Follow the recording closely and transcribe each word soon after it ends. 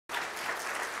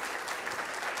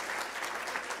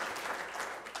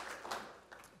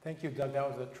Thank you, Doug. That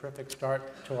was a terrific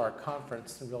start to our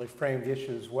conference and really framed the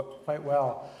issues quite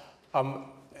well.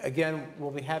 Again,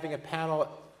 we'll be having a panel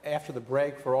after the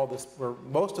break for all this, where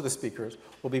most of the speakers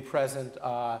will be present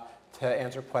to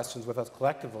answer questions with us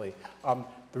collectively.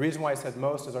 The reason why I said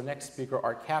most is our next speaker,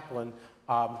 Dr.Caplan,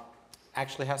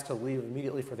 actually has to leave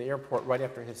immediately for the airport right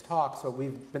after his talk, so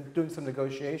we've been doing some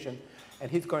negotiation, and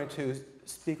he's going to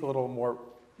speak a little more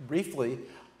briefly,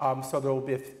 so there will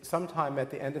be some time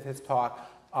at the end of his talk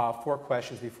for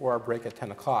questions before our break at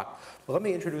 10 o'clock. But let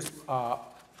me introduce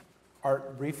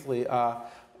Art briefly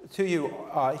to you.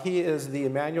 He is the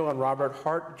Emanuel and Robert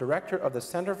Hart Director of the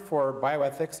Center for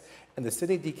Bioethics and the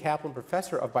Sidney D. Kaplan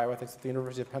Professor of Bioethics at the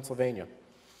University of Pennsylvania.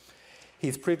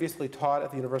 He's previously taught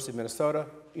at the University of Minnesota,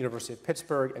 University of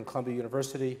Pittsburgh, and Columbia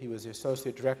University. He was the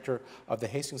Associate Director of the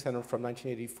Hastings Center from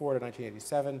 1984 to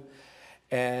 1987.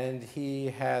 And he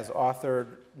has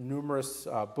authored numerous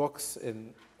books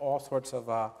in all sorts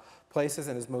of places.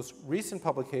 And his most recent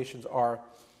publications are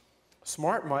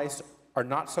Smart Mice Are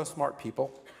Not So Smart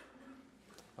People.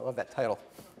 I love that title.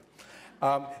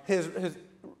 His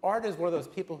Art is one of those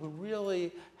people who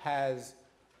really has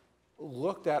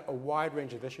looked at a wide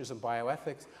range of issues in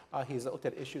bioethics. He's looked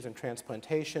at issues in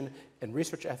transplantation, in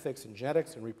research ethics, in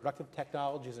genetics, and reproductive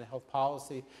technologies, and health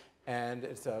policy. And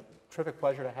it's a terrific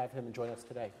pleasure to have him join us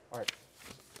today. Art.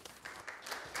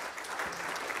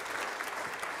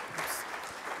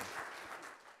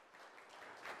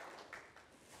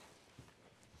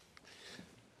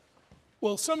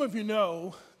 Well, some of you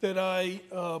know that I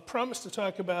promised to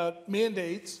talk about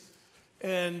mandates,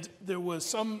 and there was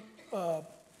some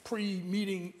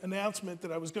pre-meeting announcement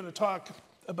that I was going to talk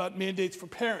about mandates for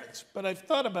parents. But I've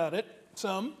thought about it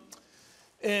some,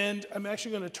 and I'm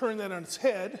actually going to turn that on its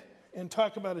head and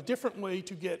talk about a different way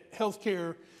to get health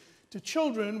care to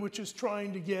children, which is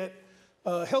trying to get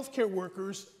healthcare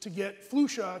workers to get flu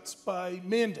shots by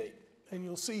mandate. And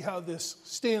you'll see how this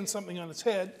stands something on its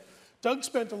head. Doug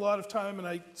spent a lot of time, and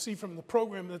I see from the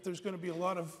program that there's going to be a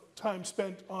lot of time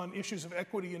spent on issues of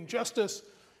equity and justice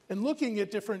and looking at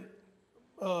different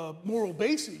moral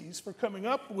bases for coming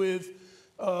up with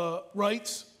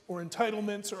rights or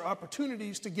entitlements or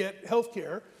opportunities to get health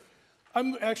care.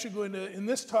 I'm actually going to, in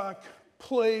this talk,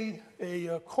 play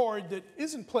a card that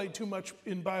isn't played too much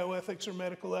in bioethics or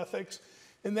medical ethics,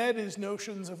 and that is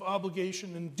notions of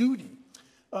obligation and duty.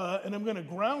 And I'm going to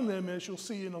ground them, as you'll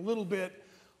see in a little bit,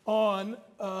 on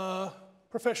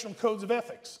professional codes of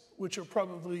ethics, which are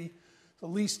probably the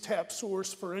least tapped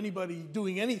source for anybody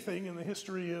doing anything in the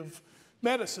history of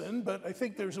medicine. But I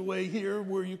think there's a way here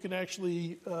where you can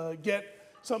actually get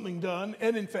something done.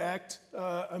 And in fact,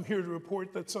 I'm here to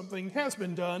report that something has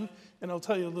been done, and I'll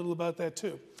tell you a little about that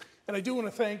too. And I do want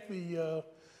to thank the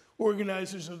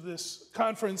organizers of this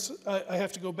conference. I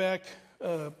have to go back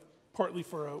partly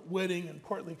for a wedding and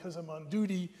partly because I'm on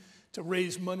duty to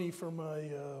raise money for my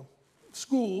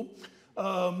school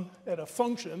at a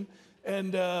function,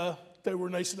 and they were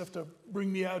nice enough to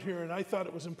bring me out here, and I thought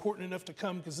it was important enough to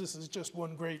come because this is just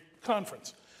one great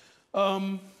conference.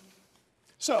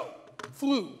 So,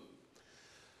 flu.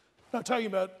 Not talking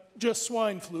about just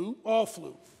swine flu, all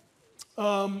flu.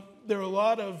 There are a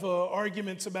lot of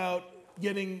arguments about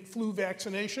getting flu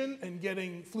vaccination and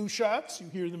getting flu shots. You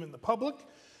hear them in the public.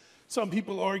 Some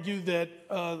people argue that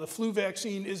the flu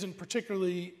vaccine isn't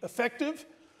particularly effective.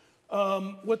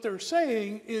 What they're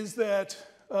saying is that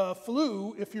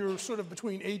flu, if you're sort of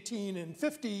between 18 and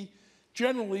 50,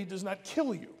 generally does not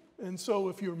kill you. And so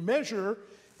if your measure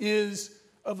is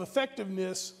of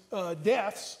effectiveness,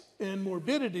 deaths and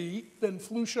morbidity, then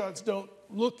flu shots don't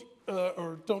look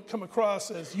or don't come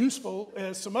across as useful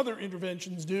as some other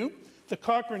interventions do. The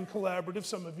Cochrane Collaborative,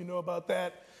 some of you know about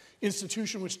that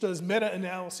institution, which does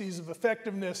meta-analyses of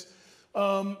effectiveness,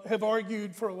 have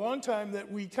argued for a long time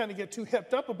that we kind of get too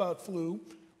hepped up about flu,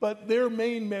 but their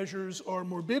main measures are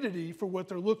morbidity for what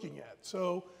they're looking at.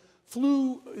 So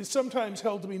flu is sometimes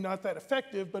held to be not that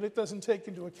effective, but it doesn't take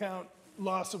into account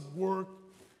loss of work,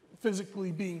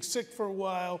 physically being sick for a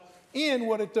while, and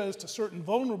what it does to certain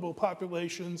vulnerable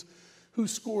populations who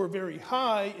score very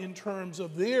high in terms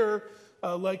of their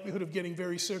likelihood of getting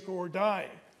very sick or dying.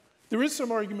 There is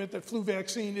some argument that flu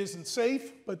vaccine isn't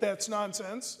safe, but that's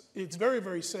nonsense. It's very,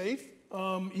 very safe.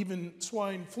 Even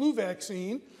swine flu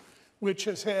vaccine, which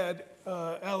has had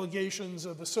allegations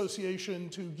of association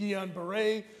to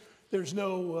Guillain-Barré, there's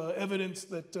no evidence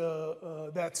that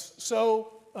that's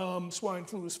so. Swine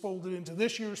flu is folded into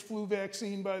this year's flu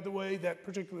vaccine, by the way, that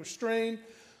particular strain.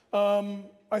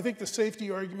 I think the safety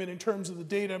argument in terms of the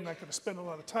data, I'm not going to spend a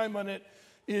lot of time on it,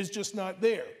 is just not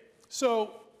there.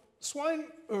 So swine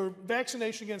or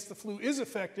vaccination against the flu is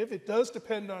effective. It does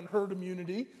depend on herd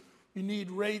immunity. You need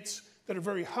rates that are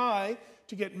very high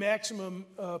to get maximum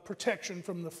protection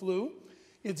from the flu.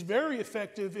 It's very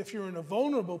effective if you're in a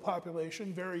vulnerable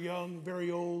population, very young,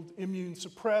 very old, immune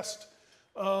suppressed.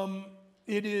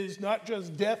 It is not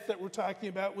just death that we're talking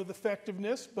about with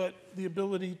effectiveness, but the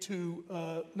ability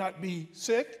to not be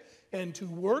sick and to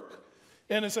work.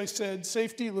 And as I said,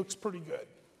 safety looks pretty good.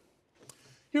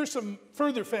 Here's some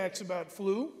further facts about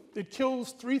flu. It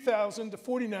kills 3,000 to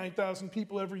 49,000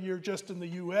 people every year just in the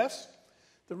US.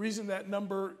 The reason that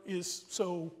number is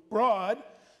so broad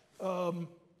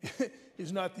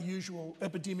is not the usual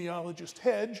epidemiologist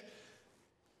hedge.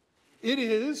 It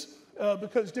is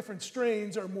because different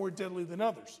strains are more deadly than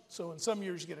others. So in some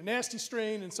years you get a nasty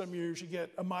strain, in some years you get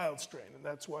a mild strain, and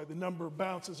that's why the number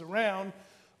bounces around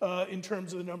in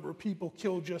terms of the number of people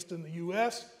killed just in the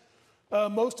US.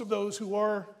 Most of those who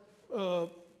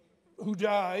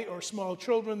die are small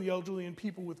children, the elderly, and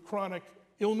people with chronic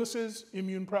illnesses,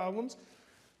 immune problems.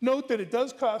 Note that it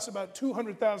does cost about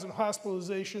 200,000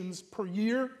 hospitalizations per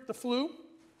year, the flu,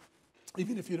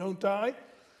 even if you don't die.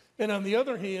 And on the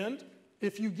other hand,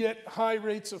 if you get high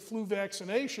rates of flu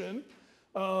vaccination,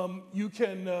 you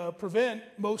can prevent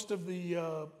most of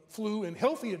the flu in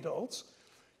healthy adults.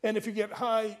 And if you get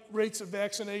high rates of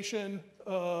vaccination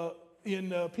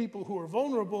in people who are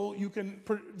vulnerable, you can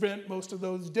prevent most of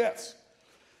those deaths.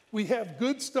 We have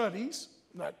good studies,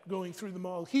 not going through them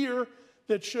all here,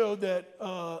 that show that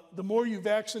the more you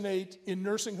vaccinate in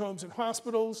nursing homes and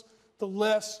hospitals, the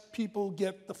less people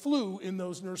get the flu in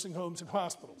those nursing homes and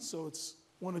hospitals. So it's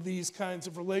one of these kinds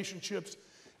of relationships,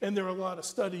 and there are a lot of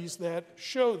studies that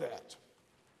show that.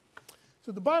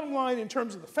 So the bottom line in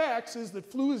terms of the facts is that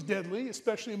flu is deadly,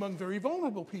 especially among very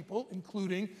vulnerable people,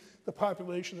 including the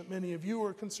population that many of you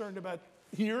are concerned about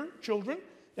here, children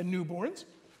and newborns.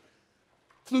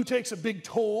 Flu takes a big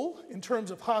toll in terms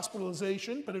of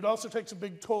hospitalization, but it also takes a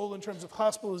big toll in terms of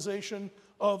hospitalization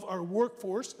of our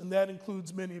workforce, and that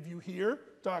includes many of you here,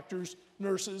 doctors,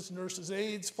 nurses'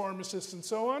 aides, pharmacists, and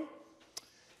so on.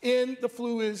 And the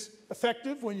flu is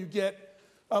effective when you get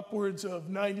upwards of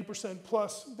 90%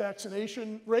 plus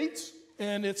vaccination rates,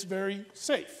 and it's very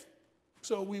safe.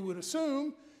 So we would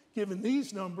assume, given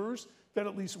these numbers, that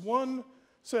at least one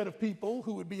set of people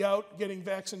who would be out getting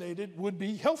vaccinated would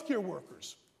be healthcare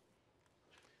workers.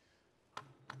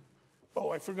 Oh,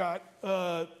 I forgot.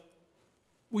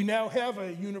 We now have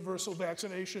a universal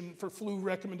vaccination for flu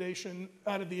recommendation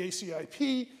out of the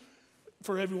ACIP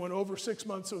for everyone over 6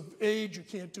 months of age. You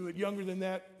can't do it younger than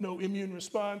that, no immune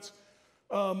response.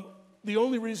 The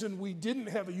only reason we didn't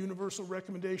have a universal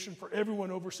recommendation for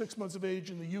everyone over 6 months of age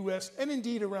in the US, and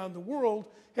indeed around the world,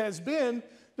 has been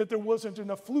that there wasn't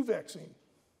enough flu vaccine.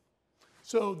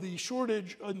 So the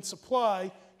shortage in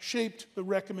supply shaped the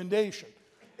recommendation.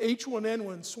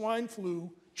 H1N1 swine flu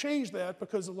changed that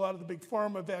because a lot of the big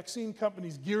pharma vaccine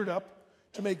companies geared up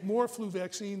to make more flu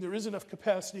vaccine. There is enough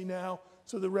capacity now,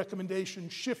 so the recommendation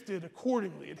shifted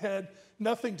accordingly. It had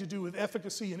nothing to do with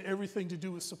efficacy and everything to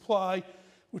do with supply,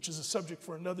 which is a subject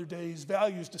for another day's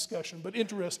values discussion, but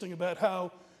interesting about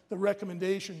how the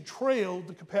recommendation trailed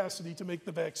the capacity to make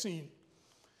the vaccine.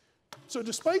 So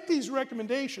despite these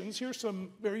recommendations, here's some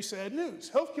very sad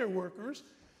news. Healthcare workers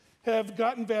have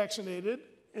gotten vaccinated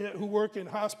who work in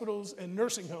hospitals and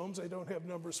nursing homes. I don't have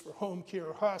numbers for home care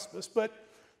or hospice, but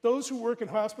those who work in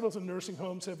hospitals and nursing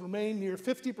homes have remained near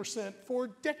 50% for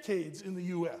decades in the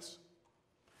US.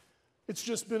 It's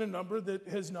just been a number that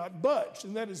has not budged,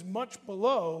 and that is much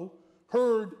below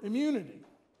herd immunity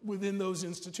within those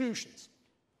institutions.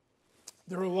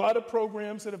 There are a lot of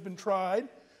programs that have been tried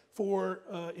for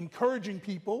encouraging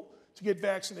people to get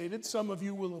vaccinated. Some of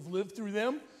you will have lived through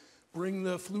them. Bring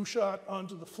the flu shot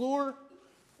onto the floor,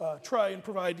 try and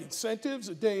provide incentives,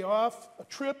 a day off, a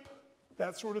trip,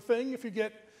 that sort of thing if you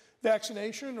get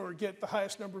vaccination or get the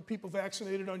highest number of people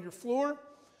vaccinated on your floor.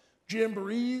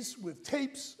 Jamborees with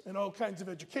tapes and all kinds of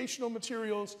educational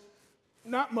materials.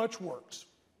 Not much works.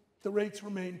 The rates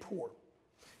remain poor.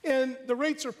 And the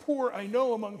rates are poor, I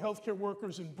know, among healthcare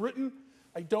workers in Britain.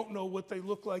 I don't know what they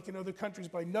look like in other countries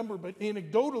by number, but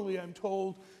anecdotally I'm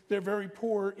told they're very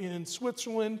poor in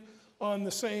Switzerland, on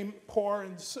the same par,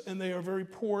 and they are very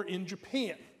poor in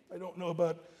Japan. I don't know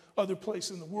about other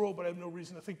places in the world, but I have no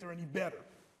reason to think they're any better.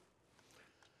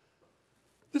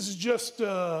 This is just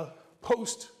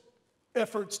post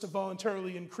efforts to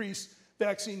voluntarily increase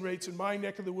vaccine rates in my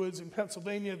neck of the woods in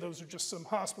Pennsylvania. Those are just some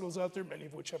hospitals out there, many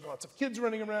of which have lots of kids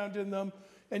running around in them.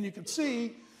 And you can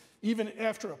see, even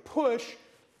after a push,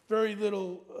 very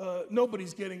little,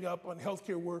 nobody's getting up on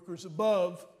healthcare workers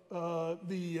above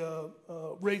the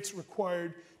rates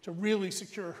required to really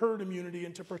secure herd immunity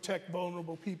and to protect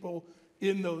vulnerable people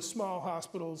in those small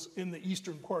hospitals in the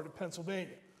eastern part of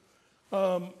Pennsylvania.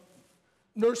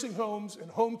 Nursing homes and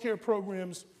home care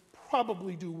programs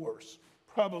probably do worse,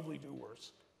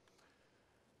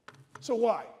 So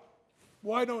why?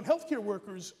 Why don't healthcare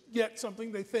workers get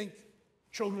something they think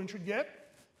children should get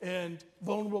and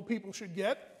vulnerable people should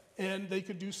get, and they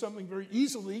could do something very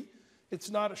easily? It's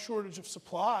not a shortage of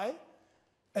supply,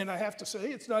 and I have to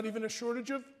say, it's not even a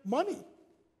shortage of money.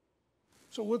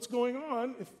 So what's going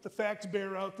on? If the facts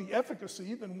bear out the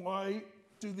efficacy, then why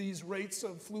do these rates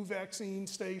of flu vaccine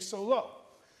stay so low?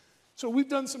 So we've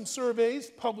done some surveys,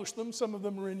 published them, some of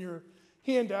them are in your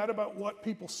handout, about what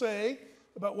people say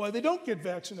about why they don't get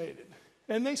vaccinated.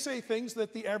 And they say things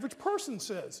that the average person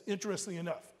says, interestingly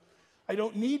enough. I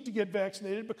don't need to get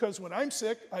vaccinated because when I'm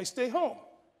sick, I stay home.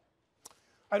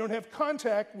 I don't have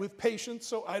contact with patients,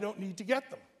 so I don't need to get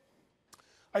them.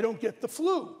 I don't get the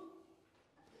flu.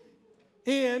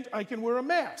 And I can wear a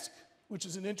mask, which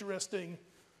is an interesting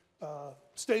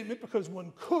statement because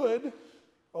one could,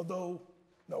 although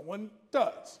no one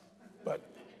does, but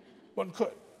one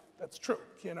could. That's true.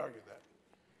 Can't argue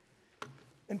that.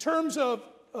 In terms of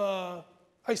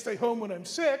I stay home when I'm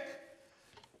sick,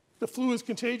 the flu is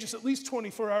contagious at least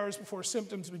 24 hours before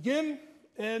symptoms begin,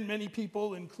 and many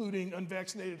people, including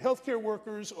unvaccinated healthcare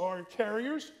workers, are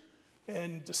carriers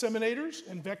and disseminators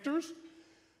and vectors.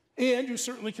 And you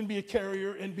certainly can be a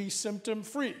carrier and be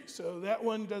symptom-free. So that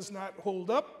one does not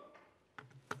hold up.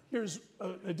 Here's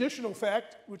an additional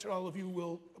fact, which all of you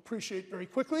will appreciate very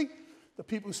quickly. The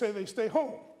people who say they stay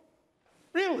home.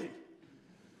 Really?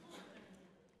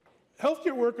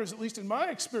 Healthcare workers, at least in my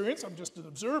experience, I'm just an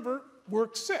observer,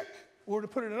 work sick. Or to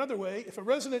put it another way, if a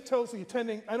resident tells the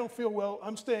attending, I don't feel well,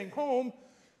 I'm staying home,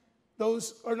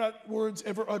 those are not words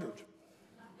ever uttered.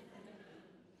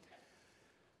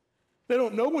 They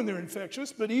don't know when they're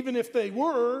infectious, but even if they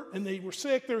were, and they were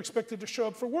sick, they're expected to show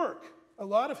up for work. A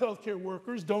lot of healthcare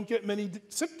workers don't get many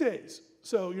sick days,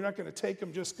 so you're not going to take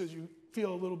them just because you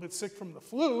feel a little bit sick from the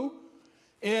flu.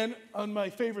 And on my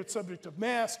favorite subject of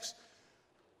masks,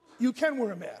 you can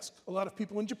wear a mask. A lot of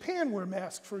people in Japan wear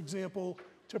masks, for example,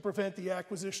 to prevent the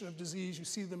acquisition of disease. You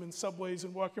see them in subways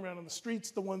and walking around on the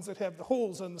streets, the ones that have the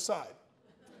holes on the side.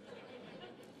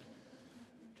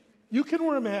 You can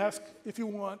wear a mask if you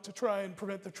want to try and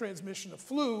prevent the transmission of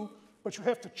flu, but you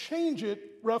have to change it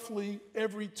roughly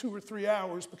every 2 or 3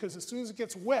 hours because as soon as it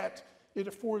gets wet, it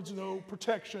affords no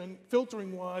protection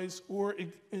filtering-wise or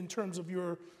in terms of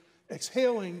your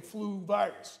exhaling flu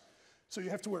virus. So you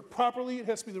have to wear it properly, it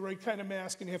has to be the right kind of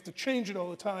mask, and you have to change it all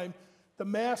the time. The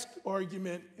mask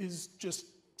argument is just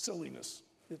silliness.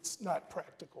 It's not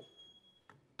practical.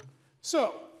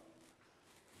 So,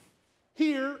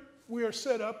 here we are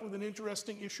set up with an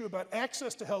interesting issue about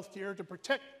access to health care to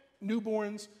protect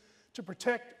newborns, to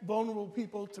protect vulnerable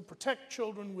people, to protect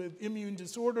children with immune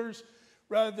disorders,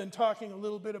 rather than talking a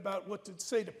little bit about what to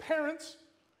say to parents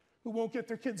who won't get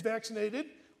their kids vaccinated.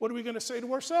 What are we going to say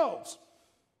to ourselves?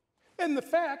 And the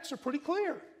facts are pretty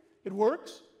clear. It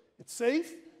works. It's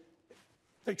safe.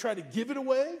 They try to give it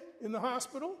away in the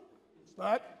hospital. It's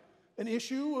not an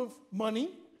issue of money.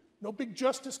 No big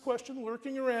justice question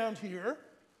lurking around here.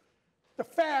 The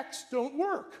facts don't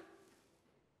work.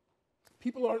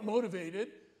 People aren't motivated,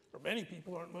 or many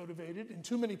people aren't motivated in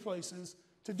too many places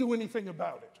to do anything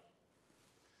about it.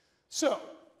 So,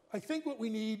 I think what we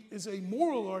need is a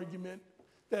moral argument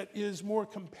that is more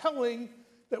compelling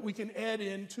that we can add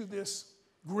into this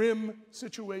grim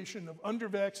situation of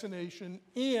under-vaccination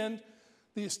and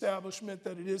the establishment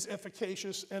that it is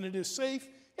efficacious and it is safe,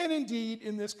 and indeed,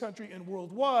 in this country and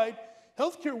worldwide,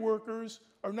 healthcare workers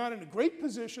are not in a great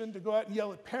position to go out and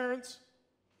yell at parents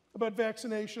about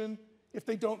vaccination if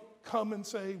they don't come and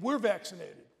say, we're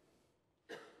vaccinated.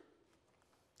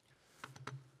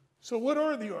 So what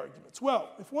are the arguments? Well,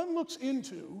 if one looks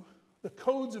into the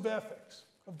codes of ethics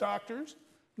of doctors,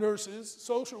 nurses,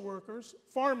 social workers,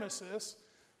 pharmacists,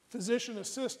 physician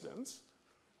assistants,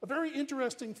 a very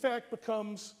interesting fact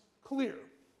becomes clear.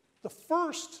 The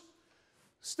first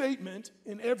statement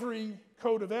in every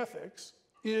code of ethics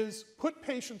is put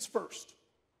patients first.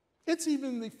 It's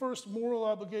even the first moral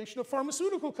obligation of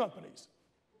pharmaceutical companies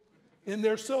in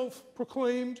their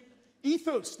self-proclaimed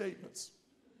ethos statements.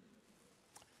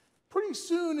 Pretty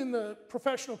soon in the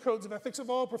professional codes of ethics of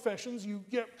all professions, you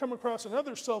come across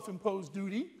another self-imposed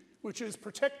duty, which is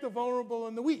protect the vulnerable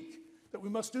and the weak, that we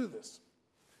must do this.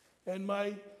 And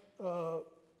my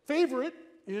favorite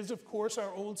is, of course,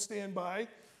 our old standby,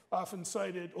 often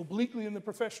cited obliquely in the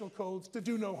professional codes, to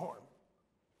do no harm.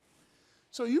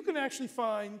 So you can actually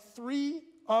find 3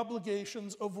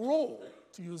 obligations of role,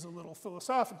 to use a little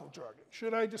philosophical jargon.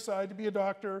 Should I decide to be a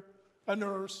doctor, a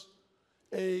nurse,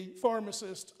 a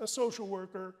pharmacist, a social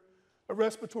worker, a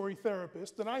respiratory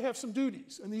therapist, then I have some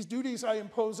duties. And these duties I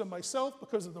impose on myself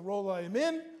because of the role I am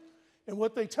in. And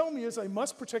what they tell me is I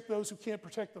must protect those who can't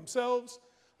protect themselves.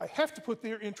 I have to put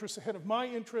their interests ahead of my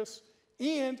interests,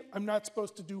 and I'm not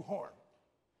supposed to do harm.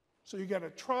 So you got a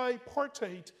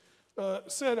tripartite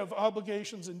set of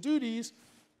obligations and duties.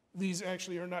 These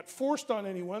actually are not forced on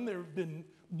anyone. They've been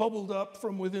bubbled up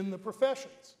from within the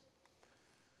professions.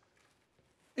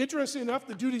 Interesting enough,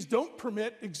 the duties don't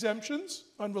permit exemptions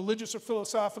on religious or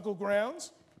philosophical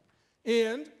grounds,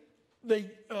 and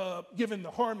they, given the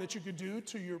harm that you could do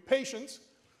to your patients,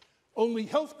 only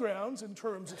health grounds in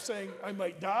terms of saying I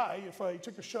might die if I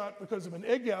took a shot because of an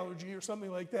egg allergy or something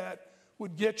like that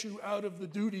would get you out of the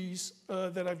duties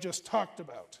that I've just talked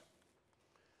about.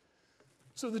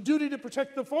 So the duty to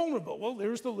protect the vulnerable, well,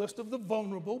 there's the list of the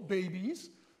vulnerable: babies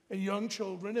and young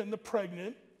children and the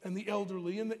pregnant and the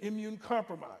elderly and the immune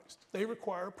compromised. They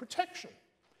require protection.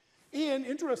 And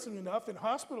interestingly enough, in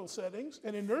hospital settings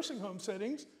and in nursing home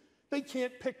settings, they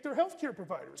can't pick their healthcare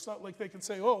provider. It's not like they can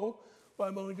say, oh, well,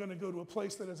 I'm only going to go to a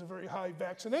place that has a very high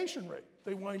vaccination rate.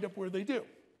 They wind up where they do.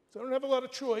 So they don't have a lot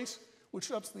of choice,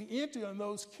 which ups the ante on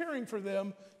those caring for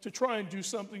them to try and do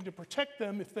something to protect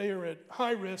them if they are at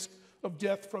high risk of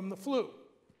death from the flu.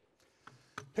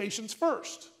 Patients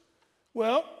first.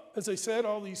 Well, as I said,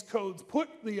 all these codes put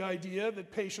the idea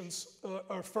that patients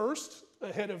are first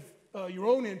ahead of your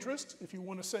own interest. If you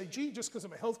want to say, gee, just because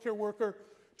I'm a healthcare worker,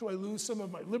 do I lose some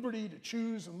of my liberty to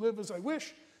choose and live as I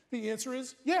wish? The answer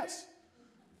is yes.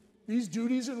 These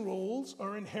duties and roles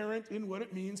are inherent in what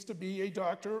it means to be a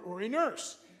doctor or a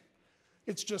nurse.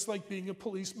 It's just like being a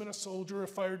policeman, a soldier, a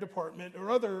fire department, or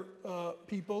other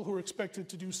people who are expected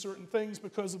to do certain things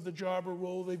because of the job or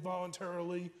role they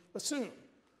voluntarily assume.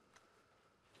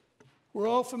 We're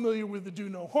all familiar with the do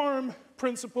no harm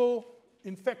principle.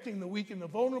 Infecting the weak and the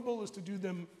vulnerable is to do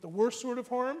them the worst sort of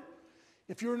harm.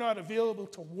 If you're not available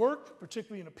to work,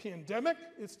 particularly in a pandemic,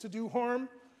 it's to do harm.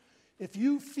 If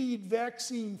you feed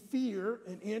vaccine fear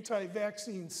and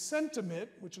anti-vaccine sentiment,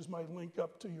 which is my link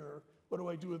up to your what do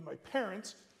I do with my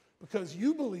parents, because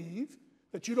you believe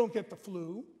that you don't get the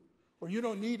flu, or you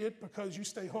don't need it because you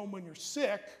stay home when you're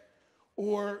sick,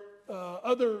 or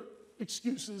other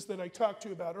excuses that I talked to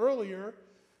you about earlier,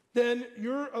 then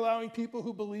you're allowing people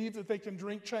who believe that they can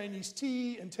drink Chinese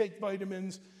tea and take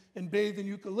vitamins and bathe in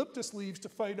eucalyptus leaves to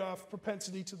fight off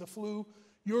propensity to the flu,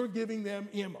 you're giving them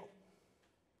ammo.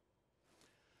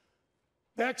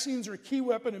 Vaccines are a key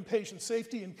weapon in patient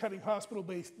safety and cutting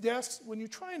hospital-based deaths. When you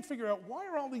try and figure out why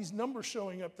are all these numbers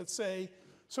showing up that say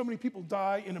so many people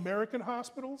die in American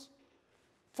hospitals,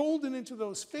 folded into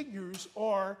those figures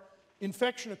are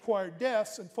infection-acquired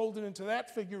deaths, and folded into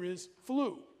that figure is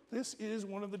flu. This is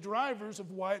one of the drivers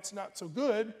of why it's not so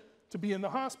good to be in the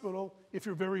hospital if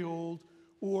you're very old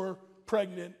or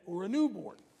pregnant or a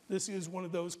newborn. This is one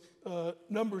of those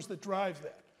numbers that drive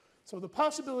that. So the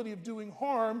possibility of doing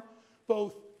harm,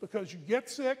 both because you get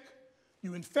sick,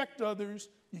 you infect others,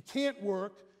 you can't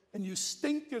work, and you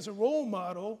stink as a role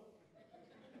model,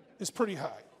 is pretty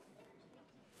high.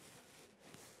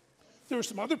 There are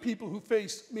some other people who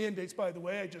face mandates, by the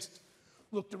way. I just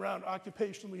looked around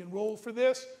occupationally enrolled for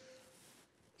this.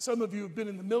 Some of you have been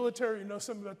in the military, you know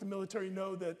something about the military,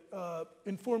 know that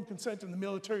informed consent in the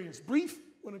military is brief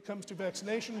when it comes to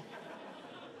vaccination.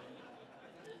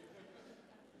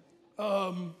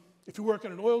 If you work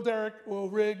on an oil derrick, oil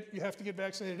rig, you have to get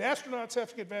vaccinated. Astronauts have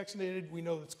to get vaccinated. We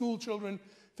know that school children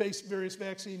face various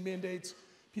vaccine mandates.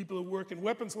 People who work in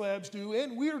weapons labs do,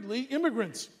 and weirdly,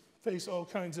 immigrants face all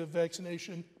kinds of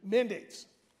vaccination mandates.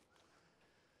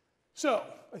 So,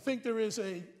 I think there is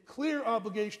a clear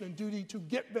obligation and duty to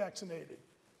get vaccinated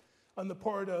on the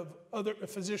part of other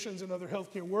physicians and other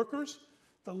healthcare workers.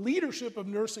 The leadership of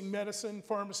nursing, medicine,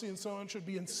 pharmacy, and so on should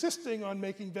be insisting on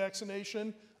making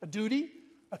vaccination a duty,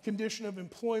 a condition of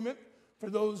employment for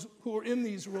those who are in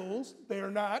these roles. They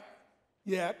are not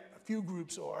yet. A few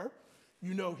groups are.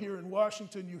 You know, here in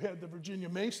Washington, you had the Virginia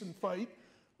Mason fight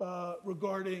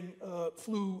regarding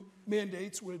flu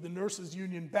mandates where the nurses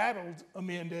union battled a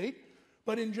mandate.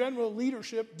 But in general,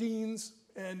 leadership, deans,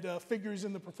 and figures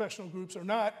in the professional groups are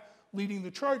not leading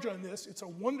the charge on this. It's a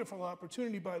wonderful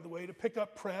opportunity, by the way, to pick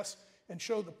up press and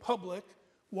show the public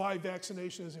why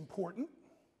vaccination is important.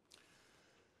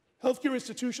 Healthcare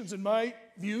institutions, in my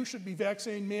view, should be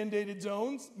vaccine-mandated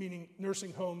zones, meaning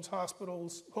nursing homes,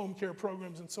 hospitals, home care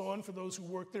programs, and so on for those who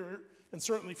work there, and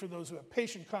certainly for those who have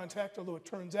patient contact, although it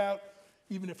turns out,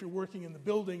 even if you're working in the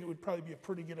building, it would probably be a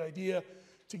pretty good idea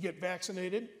to get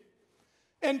vaccinated.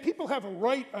 And people have a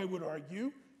right, I would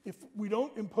argue, if we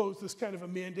don't impose this kind of a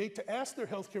mandate, to ask their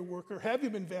healthcare worker, have you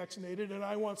been vaccinated? And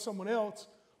I want someone else,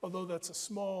 although that's a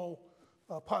small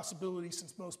possibility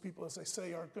since most people, as I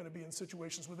say, aren't going to be in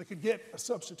situations where they could get a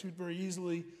substitute very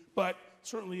easily. But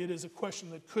certainly it is a question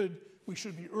that we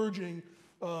should be urging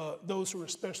those who are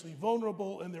especially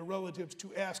vulnerable and their relatives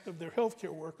to ask of their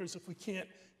healthcare workers if we can't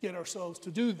get ourselves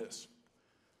to do this.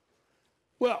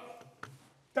 Well,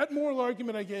 that moral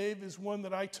argument I gave is one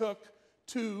that I took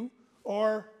to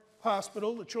our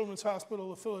hospital, the Children's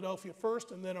Hospital of Philadelphia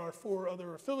first, and then our 4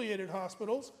 other affiliated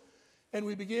hospitals. And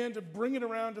we began to bring it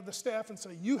around to the staff and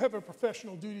say, you have a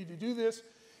professional duty to do this.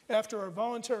 After our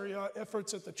voluntary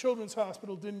efforts at the Children's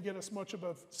Hospital didn't get us much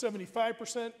above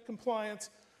 75% compliance,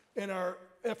 and our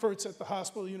efforts at the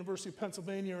hospital, the University of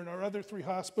Pennsylvania, and our other 3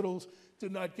 hospitals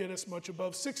did not get us much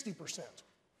above 60%.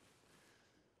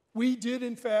 We did,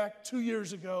 in fact, 2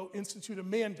 years ago, institute a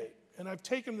mandate. And I've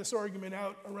taken this argument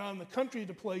out around the country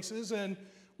to places, and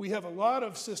we have a lot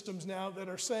of systems now that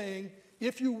are saying,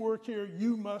 if you work here,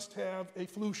 you must have a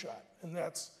flu shot. And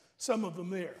that's some of them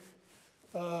there.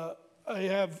 I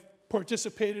have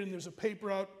participated, and there's a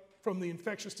paper out from the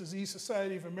Infectious Disease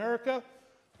Society of America,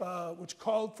 which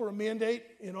called for a mandate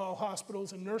in all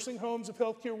hospitals and nursing homes of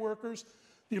healthcare workers.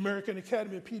 The American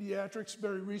Academy of Pediatrics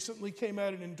very recently came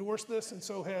out and endorsed this, and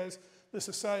so has the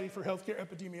Society for Healthcare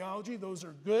Epidemiology. Those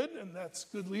are good, and that's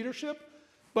good leadership,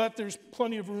 but there's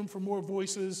plenty of room for more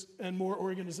voices and more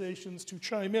organizations to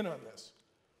chime in on this.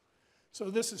 So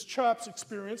this is CHOP's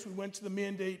experience. We went to the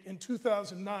mandate in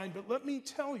 2009, but let me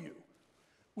tell you,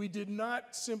 we did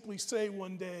not simply say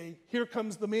one day, here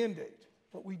comes the mandate.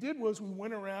 What we did was we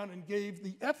went around and gave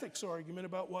the ethics argument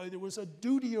about why there was a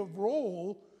duty of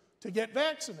role to get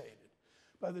vaccinated.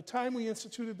 By the time we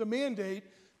instituted the mandate,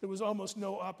 there was almost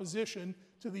no opposition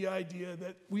to the idea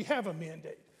that we have a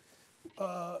mandate.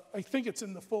 I think it's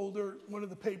in the folder. One of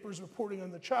the papers reporting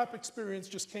on the CHOP experience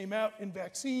just came out in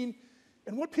vaccine.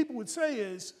 And what people would say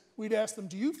is, we'd ask them,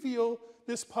 do you feel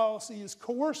this policy is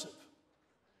coercive?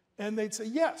 And they'd say,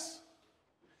 yes.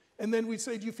 And then we'd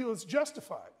say, do you feel it's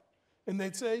justified? And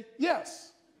they'd say,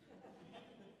 yes.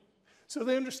 So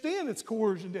they understand it's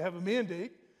coercion to have a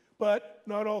mandate, but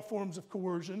not all forms of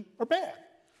coercion are bad.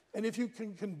 And if you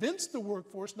can convince the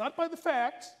workforce, not by the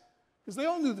facts, because they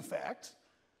all knew the facts,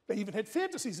 they even had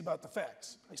fantasies about the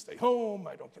facts. I stay home,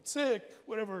 I don't get sick,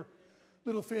 whatever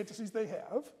little fantasies they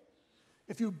have.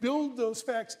 If you build those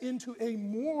facts into a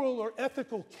moral or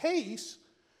ethical case,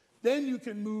 then you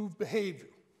can move behavior.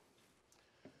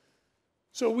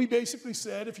 So we basically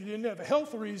said if you didn't have a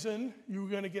health reason, you were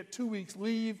going to get 2 weeks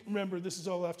leave. Remember, this is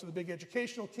all after the big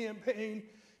educational campaign.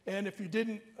 And if you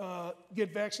didn't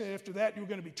get vaccinated after that, you were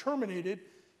going to be terminated.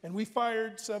 And we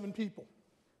fired 7 people.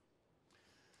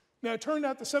 Now, it turned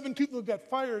out the 7 people who got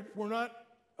fired were not,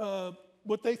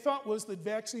 what they thought was that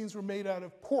vaccines were made out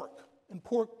of pork and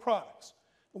pork products.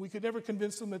 And we could never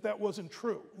convince them that that wasn't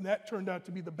true. And that turned out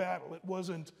to be the battle. It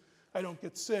wasn't, I don't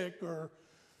get sick, or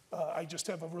I just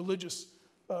have a religious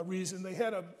reason. They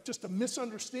had just a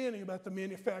misunderstanding about the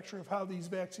manufacture of how these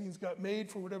vaccines got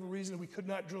made. For whatever reason, we could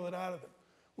not drill it out of them.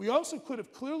 We also could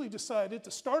have clearly decided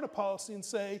to start a policy and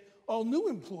say all new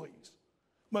employees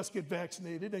must get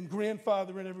vaccinated and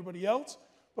grandfather in everybody else,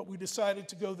 but we decided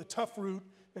to go the tough route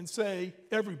and say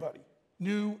everybody,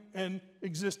 new and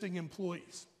existing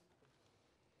employees.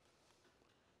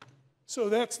 So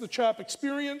that's the CHOP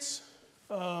experience.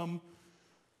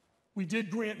 We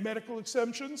did grant medical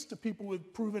exemptions to people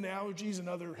with proven allergies and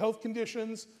other health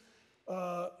conditions.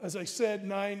 As I said,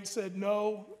 9 said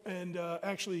no, and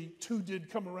actually 2 did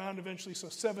come around eventually, so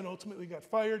 7 ultimately got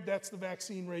fired. That's the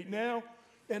vaccine right now,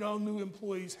 and all new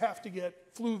employees have to get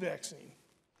flu vaccine.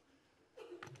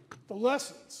 The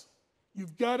lessons.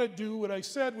 You've got to do what I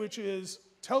said, which is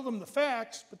tell them the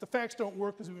facts, but the facts don't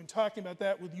work because we've been talking about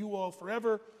that with you all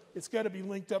forever. It's got to be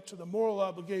linked up to the moral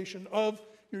obligation of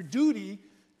your duty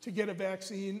to get a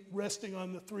vaccine, resting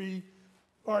on the 3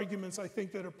 arguments I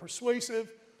think that are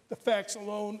persuasive. The facts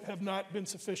alone have not been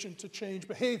sufficient to change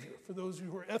behavior. For those of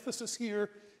you who are ethicists here,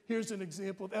 here's an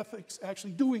example of ethics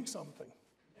actually doing something.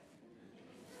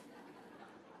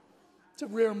 It's a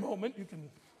rare moment. You can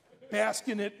bask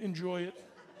in it, enjoy it.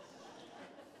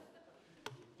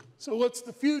 So what's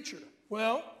the future?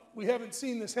 Well, we haven't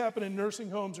seen this happen in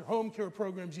nursing homes or home care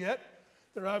programs yet.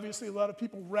 There are obviously a lot of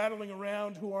people rattling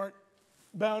around who aren't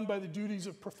bound by the duties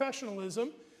of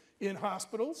professionalism in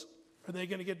hospitals. Are they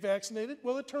going to get vaccinated?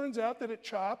 Well, it turns out that at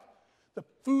CHOP, the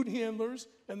food handlers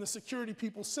and the security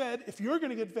people said, if you're going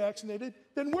to get vaccinated,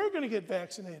 then we're going to get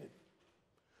vaccinated.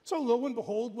 So lo and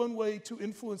behold, one way to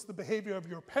influence the behavior of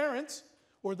your parents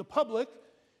or the public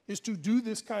is to do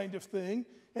this kind of thing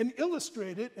and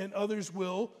illustrate it, and others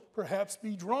will perhaps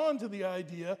be drawn to the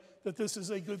idea that this is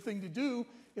a good thing to do.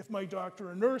 If my doctor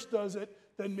or nurse does it,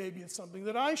 then maybe it's something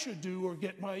that I should do or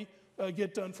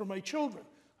get done for my children.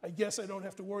 I guess I don't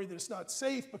have to worry that it's not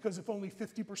safe, because if only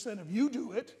 50% of you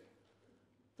do it,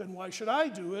 then why should I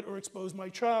do it or expose my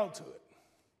child to it?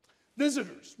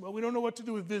 Visitors. Well, we don't know what to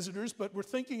do with visitors, but we're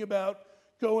thinking about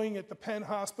going at the Penn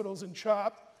hospitals and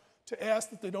CHOP to ask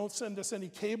that they don't send us any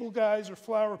cable guys or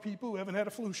flower people who haven't had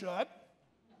a flu shot.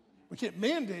 We can't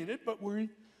mandate it, but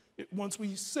once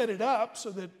we set it up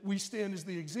so that we stand as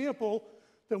the example,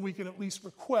 then we can at least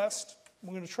request.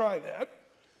 We're going to try that.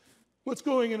 What's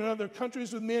going on in other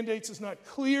countries with mandates is not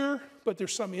clear, but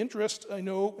there's some interest, I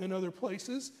know, in other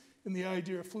places in the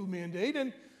idea of flu mandate.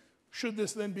 And should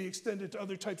this then be extended to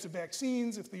other types of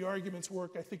vaccines? If the arguments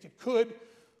work, I think it could.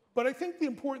 But I think the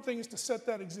important thing is to set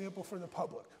that example for the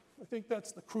public. I think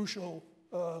that's the crucial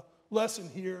lesson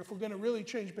here. If we're going to really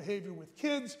change behavior with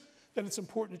kids, then it's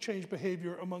important to change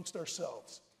behavior amongst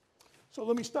ourselves. So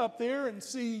let me stop there and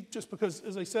see, just because,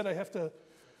 as I said, I have to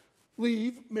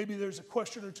leave, maybe there's a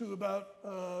question or two about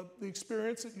the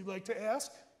experience that you'd like to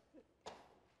ask. I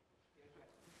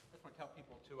just want to tell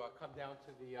people to come down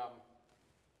to the,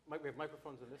 we have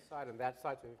microphones on this side and that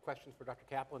side, so if you have questions for Dr.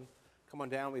 Caplan, come on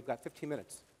down. We've got 15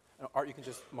 minutes. Art, you can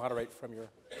just moderate from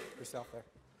yourself there.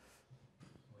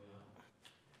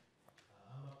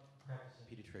 I'm a practicing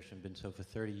pediatrician, been so for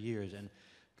 30 years, and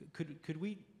could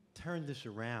we turn this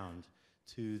around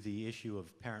to the issue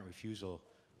of parent refusal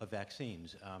of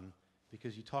vaccines?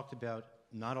 Because you talked about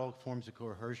not all forms of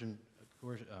coercion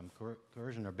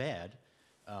are bad,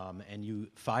 and you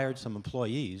fired some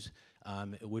employees,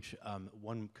 which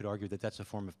one could argue that that's a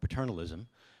form of paternalism.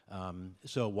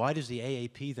 So why does the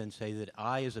AAP then say that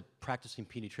I, as a practicing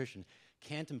pediatrician,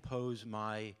 can't impose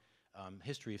my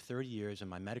history of 30 years and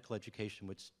my medical education,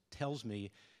 which tells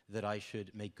me that I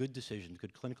should make good decisions,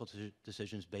 good clinical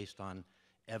decisions based on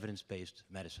evidence-based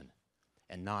medicine,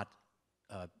 and not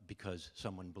because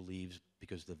someone believes,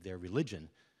 because of their religion,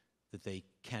 that they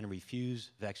can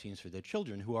refuse vaccines for their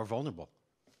children who are vulnerable?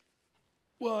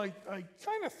 Well, I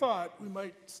kind of thought we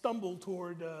might stumble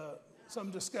toward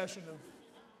some discussion of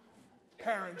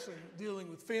parents and dealing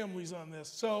with families on this.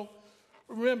 So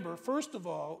remember, first of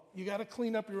all, you got to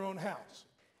clean up your own house.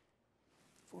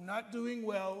 If we're not doing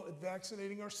well at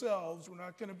vaccinating ourselves, we're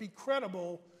not going to be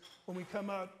credible when we come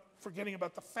out forgetting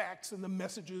about the facts and the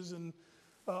messages and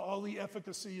all the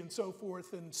efficacy and so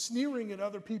forth, and sneering at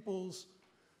other people's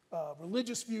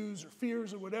religious views or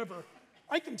fears or whatever.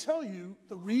 I can tell you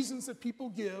the reasons that people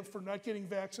give for not getting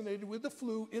vaccinated with the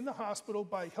flu in the hospital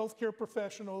by healthcare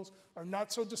professionals are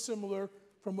not so dissimilar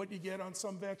from what you get on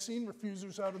some vaccine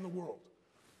refusers out in the world.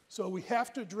 So we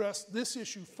have to address this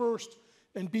issue first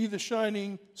and be the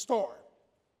shining star.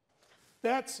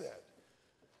 That said,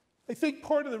 I think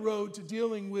part of the road to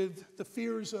dealing with the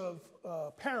fears of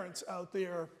parents out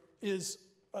there is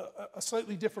a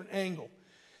slightly different angle.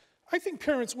 I think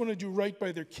parents want to do right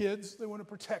by their kids. They want to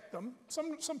protect them.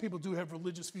 Some people do have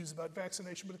religious views about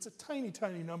vaccination, but it's a tiny,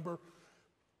 tiny number.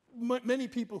 Many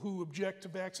people who object to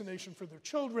vaccination for their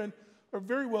children are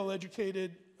very well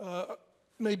educated,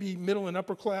 maybe middle and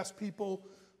upper class people.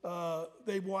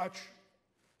 They watch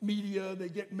media, they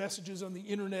get messages on the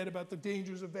internet about the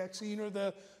dangers of vaccine or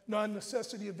the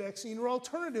non-necessity of vaccine or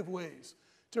alternative ways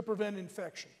to prevent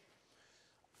infection.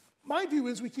 My view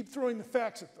is we keep throwing the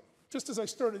facts at them, just as I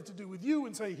started to do with you,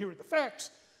 and say, here are the facts.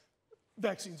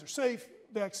 Vaccines are safe,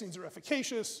 vaccines are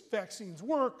efficacious, vaccines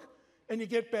work, and you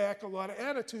get back a lot of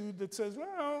attitude that says,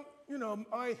 well, you know,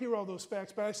 I hear all those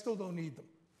facts, but I still don't need them.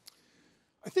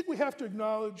 I think we have to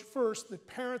acknowledge first that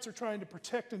parents are trying to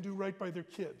protect and do right by their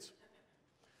kids.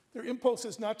 Their impulse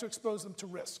is not to expose them to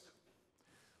risk.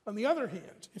 On the other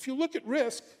hand, if you look at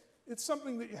risk, it's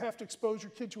something that you have to expose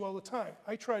your kid to all the time.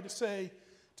 I try to say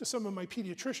to some of my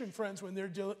pediatrician friends when they're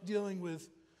dealing with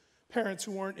parents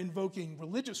who aren't invoking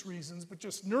religious reasons, but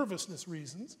just nervousness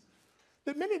reasons,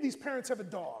 that many of these parents have a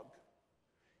dog,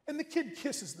 and the kid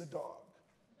kisses the dog.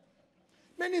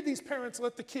 Many of these parents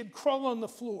let the kid crawl on the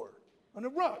floor, on a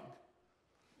rug,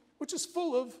 which is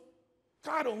full of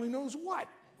God only knows what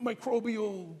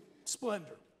microbial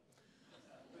splendor.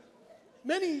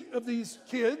 Many of these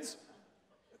kids,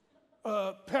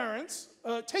 parents,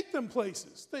 take them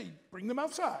places. They bring them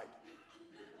outside.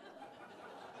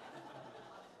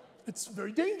 It's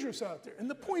very dangerous out there. And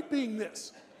the point being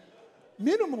this,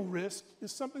 minimal risk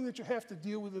is something that you have to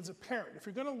deal with as a parent. If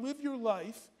you're going to live your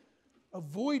life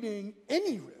avoiding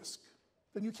any risk,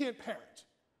 then you can't parent.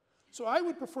 So I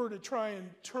would prefer to try and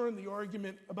turn the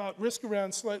argument about risk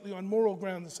around slightly on moral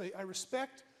ground and say, I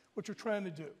respect what you're trying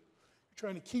to do. You're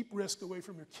trying to keep risk away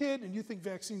from your kid, and you think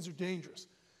vaccines are dangerous.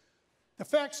 The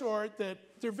facts are that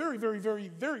they're very, very, very,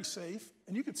 very safe,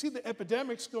 and you can see the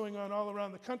epidemics going on all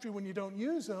around the country when you don't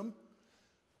use them.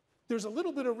 There's a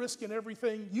little bit of risk in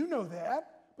everything, you know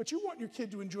that, but you want your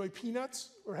kid to enjoy peanuts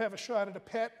or have a shot at a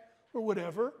pet or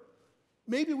whatever.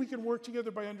 Maybe we can work together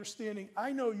by understanding,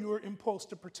 I know your impulse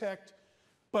to protect,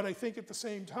 but I think at the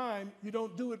same time, you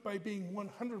don't do it by being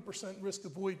 100% risk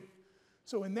avoidant.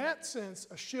 So in that sense,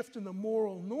 a shift in the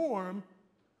moral norm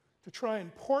to try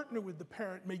and partner with the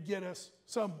parent may get us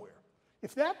somewhere.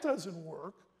 If that doesn't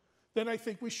work, then I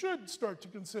think we should start to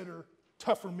consider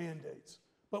tougher mandates.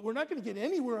 But we're not going to get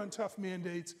anywhere on tough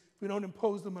mandates if we don't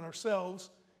impose them on ourselves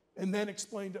and then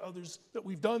explain to others that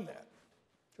we've done that.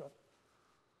 John?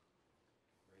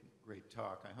 Great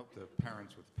talk. I hope the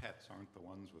parents with pets aren't the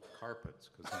ones with carpets,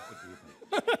 because that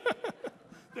would be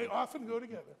They often go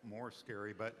together. more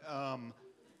scary. But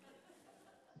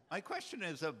my question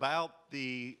is about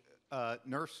the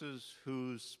nurses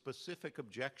whose specific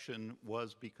objection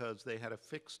was because they had a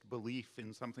fixed belief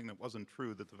in something that wasn't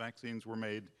true, that the vaccines were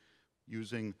made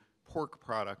using pork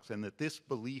products, and that this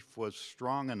belief was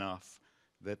strong enough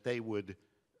that they would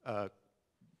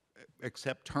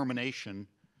accept termination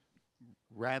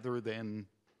rather than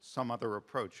some other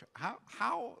approach.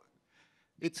 How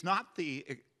it's not the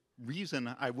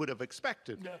reason I would have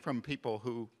expected from people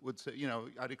who would say, you know,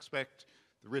 I'd expect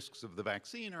the risks of the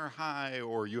vaccine are high,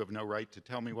 or you have no right to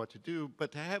tell me what to do,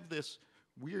 but to have this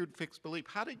weird fixed belief,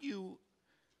 how did you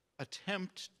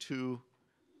attempt to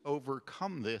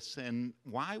overcome this, and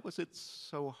why was it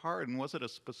so hard? And was it a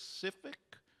specific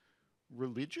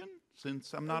religion?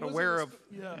 Since I'm not aware of.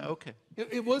 Yeah. Okay.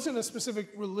 It wasn't a specific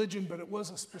religion, but it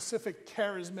was a specific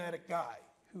charismatic guy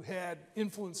who had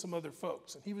influenced some other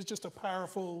folks. And he was just a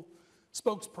powerful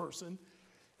spokesperson.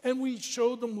 And we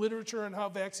showed them literature on how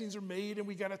vaccines are made, and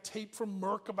we got a tape from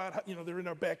Merck about how, you know, they're in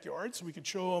our backyard, so we could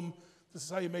show them this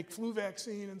is how you make flu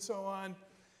vaccine and so on.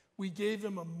 We gave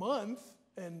them a month,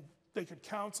 and they could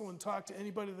counsel and talk to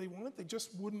anybody they wanted. They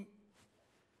just wouldn't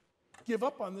give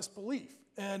up on this belief.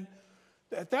 And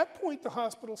at that point, the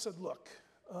hospital said, look,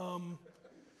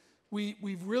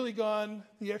 we've really gone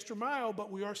the extra mile,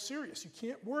 but we are serious. You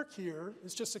can't work here.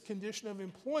 It's just a condition of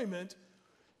employment.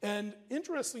 And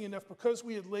interestingly enough, because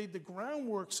we had laid the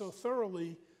groundwork so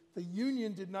thoroughly, the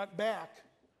union did not back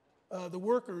the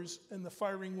workers, and the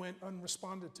firing went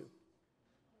unresponded to.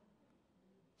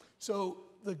 So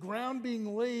the ground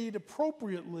being laid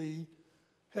appropriately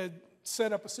had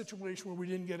set up a situation where we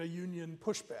didn't get a union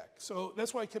pushback. So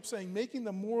that's why I kept saying making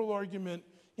the moral argument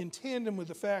in tandem with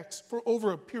the facts for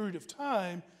over a period of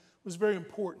time was very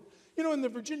important. You know, in the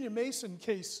Virginia Mason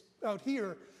case out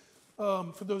here,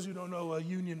 for those who don't know, a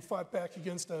union fought back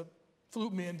against a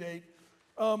flu mandate.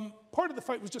 Part of the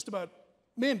fight was just about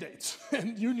mandates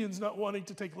and unions not wanting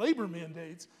to take labor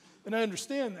mandates, and I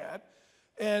understand that.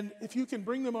 And if you can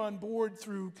bring them on board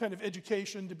through kind of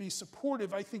education to be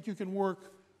supportive, I think you can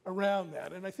work around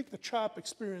that. And I think the CHOP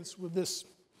experience with this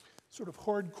sort of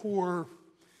hardcore,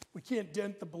 we can't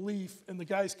dent the belief, and the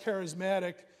guy's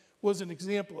charismatic, was an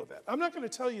example of that. I'm not going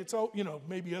to tell you it's all, you know,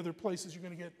 maybe other places you're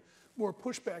going to get more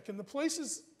pushback. In the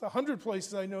places, the 100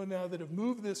 places I know now that have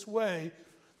moved this way,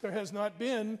 there has not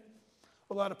been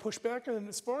a lot of pushback, and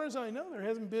as far as I know, there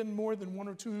hasn't been more than 1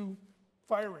 or 2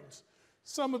 firings.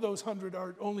 Some of those 100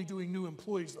 are only doing new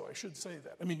employees, though, I should say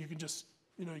that. I mean, you can just,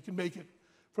 you know, you can make it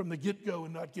from the get-go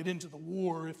and not get into the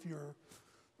war if you're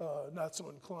not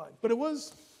so inclined. But it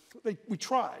was, we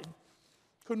tried,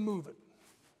 couldn't move it.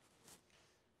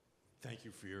 Thank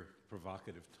you for your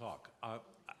provocative talk. I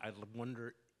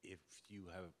wonder if you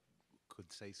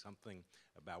could say something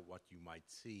about what you might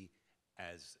see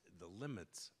as the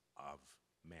limits of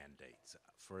mandates.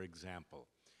 For example,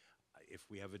 if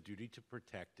we have a duty to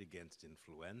protect against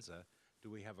influenza, do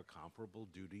we have a comparable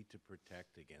duty to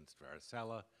protect against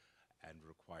varicella and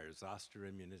require zoster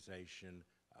immunization,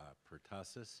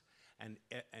 pertussis? And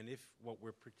if what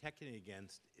we're protecting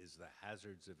against is the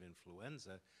hazards of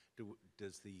influenza,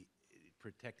 does the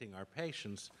protecting our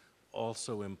patients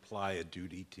also imply a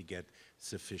duty to get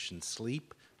sufficient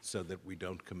sleep so that we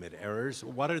don't commit errors?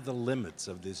 What are the limits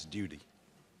of this duty?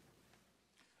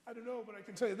 I don't know, but I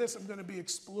can tell you this, I'm going to be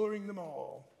exploring them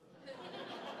all.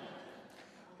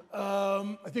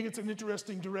 I think it's an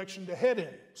interesting direction to head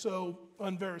in. So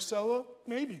on varicella,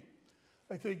 maybe.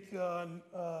 I think on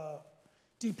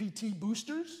DPT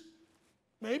boosters,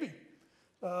 maybe.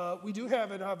 We do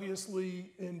have it,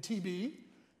 obviously, in TB.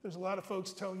 There's a lot of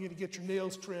folks telling you to get your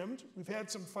nails trimmed. We've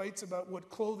had some fights about what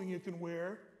clothing you can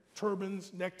wear,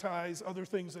 turbans, neckties, other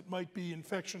things that might be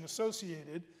infection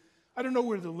associated. I don't know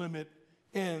where the limit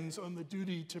ends on the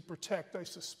duty to protect. I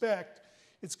suspect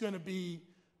it's going to be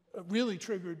really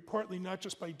triggered partly not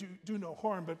just by do no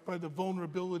harm, but by the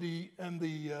vulnerability and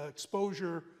the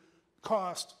exposure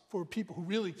cost for people who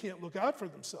really can't look out for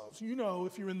themselves. You know,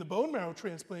 if you're in the bone marrow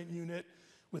transplant unit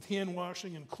with hand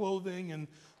washing and clothing and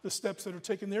the steps that are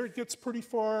taken there, it gets pretty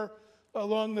far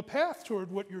along the path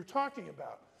toward what you're talking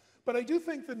about. But I do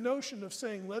think the notion of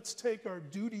saying, let's take our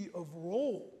duty of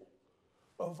role,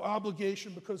 of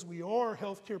obligation because we are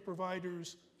healthcare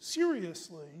providers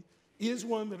seriously, is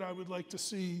one that I would like to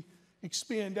see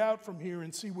expand out from here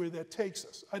and see where that takes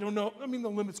us. I don't know, I mean, the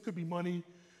limits could be money.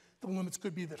 The limits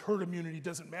could be that herd immunity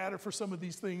doesn't matter for some of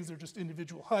these things. They're just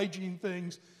individual hygiene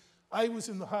things. I was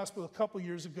in the hospital a couple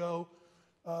years ago,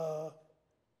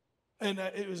 and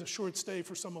it was a short stay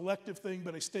for some elective thing,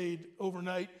 but I stayed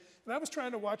overnight. And I was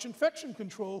trying to watch infection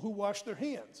control who washed their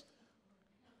hands.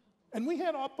 And we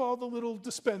had up all the little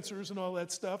dispensers and all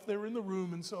that stuff. They were in the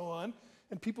room and so on.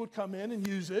 And people would come in and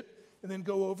use it, and then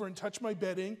go over and touch my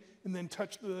bedding, and then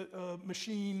touch the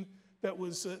machine that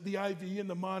was the IV and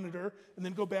the monitor, and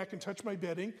then go back and touch my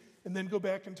bedding, and then go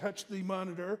back and touch the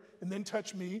monitor, and then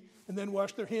touch me, and then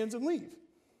wash their hands and leave.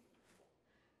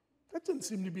 That didn't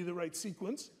seem to be the right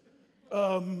sequence.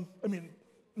 I mean,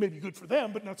 maybe good for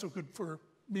them, but not so good for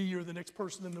me or the next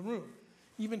person in the room.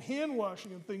 Even hand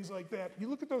washing and things like that. You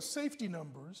look at those safety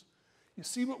numbers, you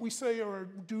see what we say are our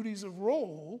duties of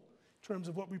role in terms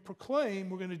of what we proclaim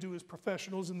we're going to do as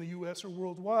professionals in the US or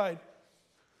worldwide.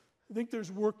 I think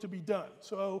there's work to be done.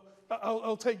 So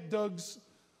I'll take Doug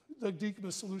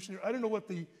Diekman's solution here. I don't know what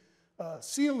the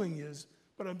ceiling is,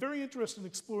 but I'm very interested in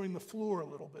exploring the floor a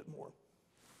little bit more.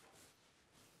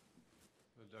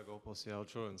 Doug Opal, Seattle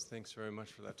Children's. Thanks very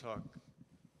much for that talk.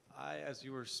 As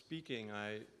you were speaking,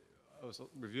 I was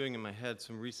reviewing in my head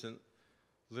some recent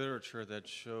literature that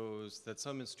shows that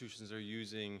some institutions are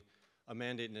using a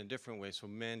mandate in a different way, so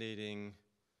mandating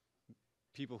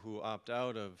people who opt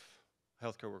out of,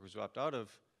 healthcare workers who opt out of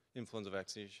influenza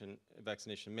vaccination,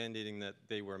 mandating that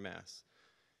they wear masks.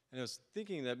 And I was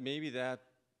thinking that maybe that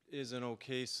is an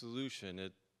okay solution.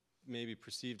 It may be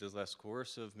perceived as less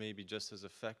coercive, maybe just as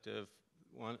effective,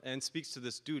 and speaks to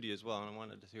this duty as well, and I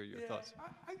wanted to hear your thoughts.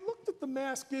 I looked at the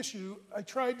mask issue. I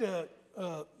tried to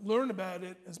learn about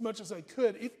it as much as I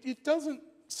could. It doesn't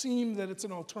seem that it's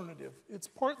an alternative. It's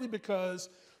partly because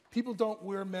people don't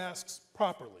wear masks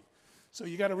properly. So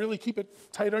you got to really keep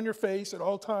it tight on your face at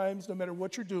all times, no matter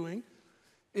what you're doing.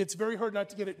 It's very hard not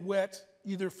to get it wet,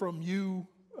 either from you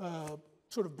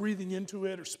sort of breathing into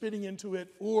it or spitting into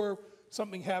it, or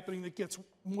something happening that gets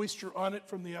moisture on it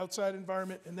from the outside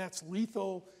environment, and that's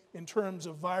lethal in terms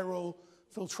of viral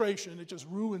filtration. It just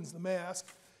ruins the mask.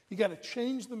 You got to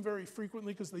change them very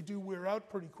frequently because they do wear out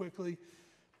pretty quickly.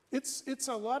 It's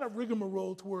a lot of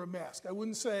rigmarole to wear a mask. I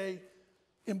wouldn't say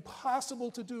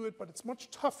impossible to do it, but it's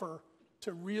much tougher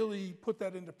to really put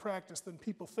that into practice than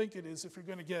people think it is if you're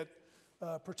going to get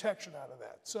protection out of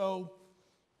that. So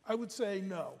I would say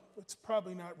no. It's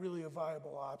probably not really a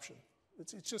viable option.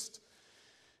 It's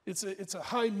a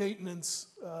high maintenance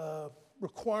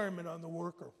requirement on the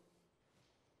worker.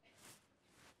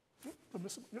 Yep.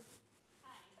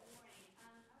 Hi, good morning. I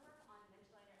work on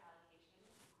ventilator allocation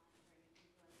during the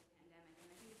influenza pandemic, and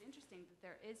I think it's interesting that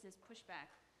there is this pushback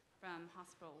from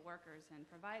hospital workers and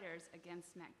providers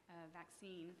against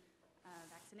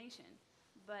vaccination.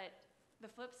 But the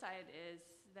flip side is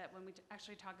that when we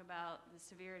actually talk about the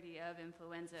severity of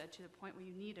influenza to the point where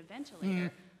you need a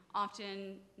ventilator,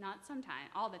 often, not sometimes,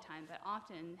 all the time, but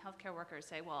often healthcare workers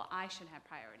say, well, I should have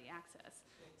priority access.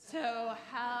 So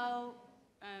how,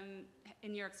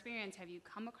 in your experience, have you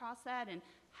come across that, and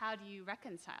how do you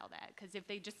reconcile that? Because if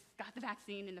they just got the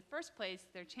vaccine in the first place,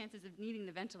 their chances of needing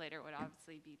the ventilator would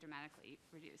obviously be dramatically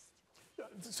reduced.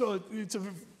 So it's a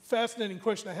fascinating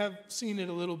question. I have seen it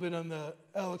a little bit on the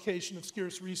allocation of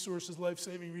scarce resources,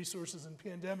 life-saving resources in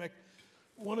pandemic.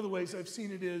 One of the ways I've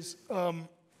seen it is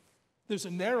there's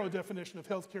a narrow definition of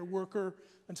healthcare worker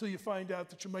until you find out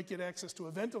that you might get access to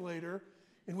a ventilator,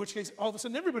 in which case all of a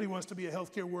sudden everybody wants to be a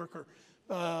healthcare worker.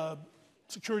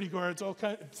 Security guards, all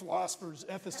kinds of philosophers,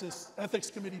 ethicists, ethics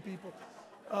committee people.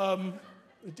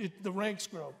 The ranks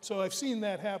grow. So I've seen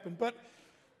that happen. But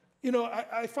you know,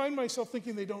 I find myself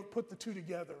thinking they don't put the two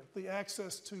together. The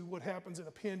access to what happens in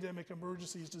a pandemic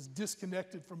emergency is just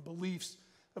disconnected from beliefs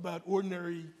about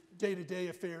ordinary day-to-day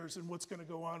affairs and what's going to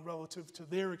go on relative to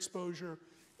their exposure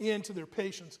and to their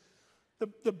patients.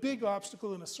 The big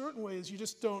obstacle in a certain way is you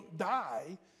just don't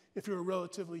die if you're a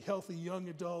relatively healthy young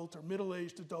adult or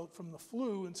middle-aged adult from the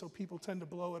flu, and so people tend to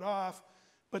blow it off,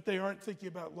 but they aren't thinking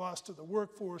about loss to the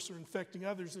workforce or infecting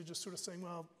others. They're just sort of saying,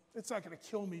 well, it's not going to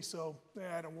kill me, so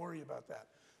I don't worry about that.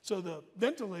 So the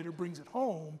ventilator brings it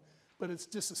home, but it's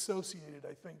disassociated,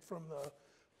 I think, from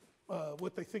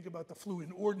what they think about the flu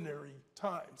in ordinary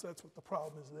times. That's what the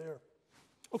problem is there.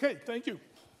 Okay, thank you.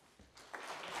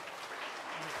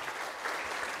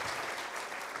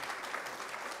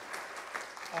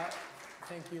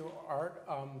 Thank you, Art.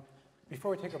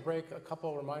 Before we take a break, a couple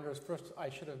of reminders. First, I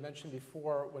should have mentioned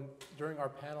before, during our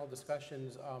panel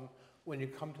discussions, when you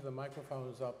come to the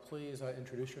microphones, please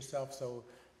introduce yourself so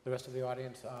the rest of the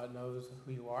audience knows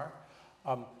who you are.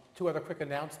 Two other quick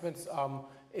announcements.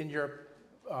 In your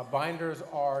binders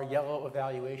are yellow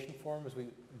evaluation forms. We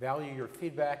value your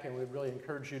feedback, and we really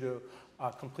encourage you to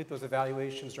complete those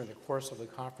evaluations during the course of the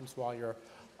conference while your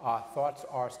thoughts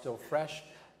are still fresh.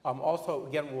 Also,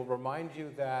 again, we'll remind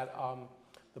you that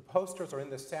the posters are in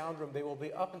the sound room. They will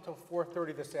be up until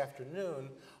 4:30 this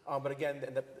afternoon, but again,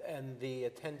 the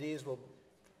attendees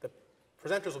the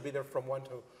presenters will be there from 1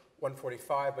 to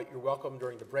 1:45, but you're welcome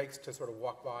during the breaks to sort of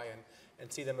walk by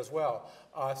and see them as well.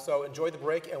 So enjoy the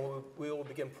break, and we will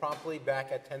begin promptly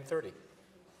back at 10:30.